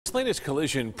This latest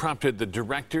collision prompted the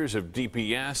directors of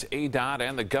DPS, ADOT,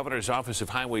 and the Governor's Office of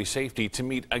Highway Safety to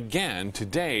meet again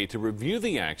today to review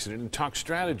the accident and talk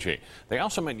strategy. They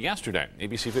also met yesterday.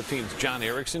 ABC 15's John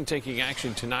Erickson taking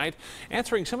action tonight,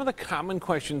 answering some of the common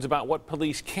questions about what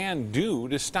police can do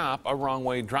to stop a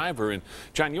wrong-way driver. And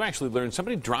John, you actually learned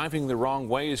somebody driving the wrong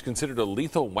way is considered a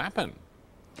lethal weapon.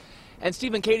 And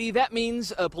Steve and Katie, that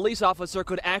means a police officer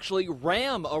could actually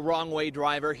ram a wrong-way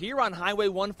driver here on Highway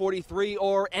 143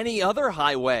 or any other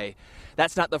highway.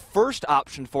 That's not the first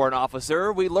option for an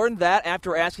officer. We learned that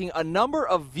after asking a number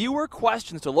of viewer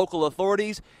questions to local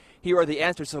authorities. Here are the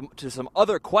answers to some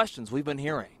other questions we've been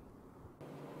hearing.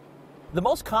 The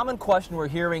most common question we're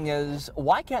hearing is,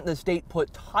 why can't the state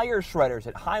put tire shredders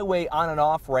at highway on and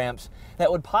off ramps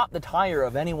that would pop the tire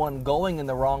of anyone going in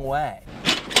the wrong way?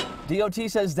 DOT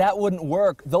says that wouldn't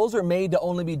work. Those are made to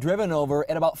only be driven over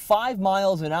at about 5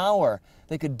 miles an hour.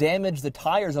 They could damage the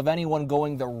tires of anyone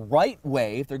going the right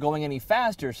way if they're going any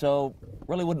faster, so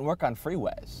really wouldn't work on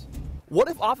freeways. What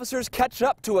if officers catch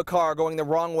up to a car going the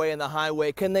wrong way in the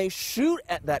highway? Can they shoot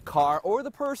at that car or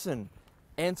the person?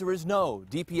 Answer is no.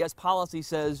 DPS policy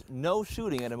says no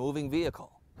shooting at a moving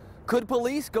vehicle. Could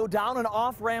police go down an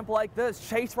off-ramp like this,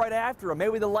 chase right after them?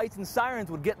 Maybe the lights and sirens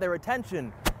would get their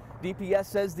attention. DPS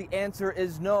says the answer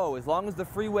is no. As long as the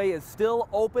freeway is still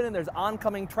open and there's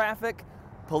oncoming traffic,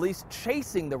 police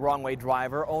chasing the wrong-way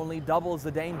driver only doubles the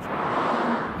danger.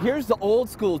 Here's the old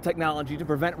school technology to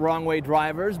prevent wrong-way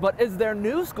drivers, but is there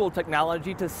new school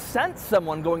technology to sense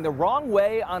someone going the wrong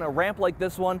way on a ramp like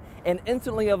this one and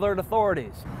instantly alert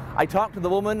authorities? I talked to the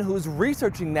woman who's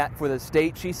researching that for the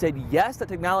state. She said yes, the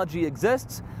technology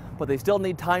exists, but they still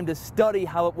need time to study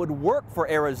how it would work for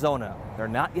Arizona. They're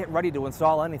not yet ready to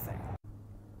install anything.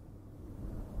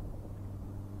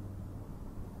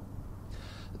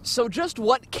 So just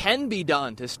what can be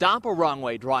done to stop a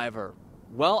wrong-way driver?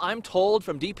 Well, I'm told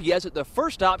from DPS that the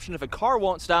first option if a car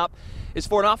won't stop is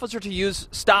for an officer to use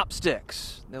stop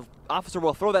sticks. The officer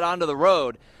will throw that onto the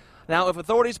road. Now, if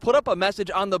authorities put up a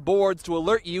message on the boards to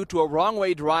alert you to a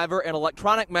wrong-way driver, an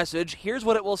electronic message, here's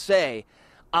what it will say.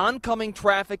 Oncoming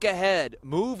traffic ahead,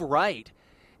 move right.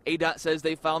 ADOT says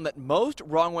they found that most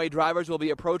wrong-way drivers will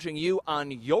be approaching you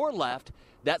on your left.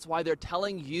 That's why they're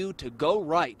telling you to go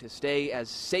right to stay as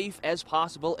safe as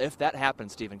possible if that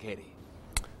happens, Steve and Katie.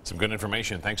 Some good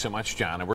information. Thanks so much, John.